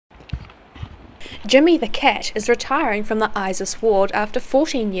Jimmy the cat is retiring from the Isis ward after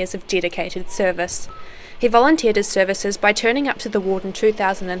 14 years of dedicated service. He volunteered his services by turning up to the ward in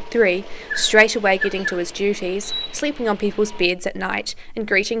 2003, straight away getting to his duties, sleeping on people's beds at night and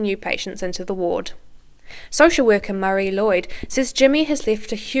greeting new patients into the ward. Social worker Murray Lloyd says Jimmy has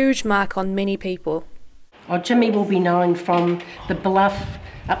left a huge mark on many people. Jimmy will be known from the Bluff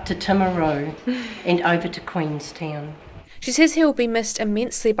up to Timaru and over to Queenstown. She says he will be missed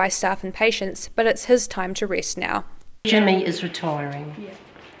immensely by staff and patients, but it's his time to rest now. Jimmy is retiring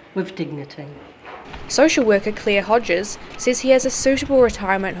with dignity. Social worker Claire Hodges says he has a suitable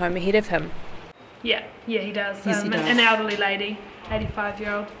retirement home ahead of him. Yeah, he does. Yes, he does. An elderly lady,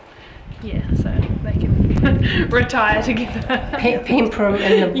 85-year-old. Yeah, so they can retire together. Pamper him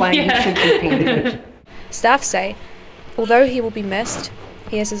in the way he should be pampered. Staff say, although he will be missed,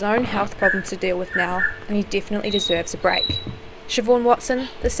 he has his own health problems to deal with now, and he definitely deserves a break. Siobhan Watson,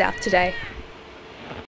 The South Today.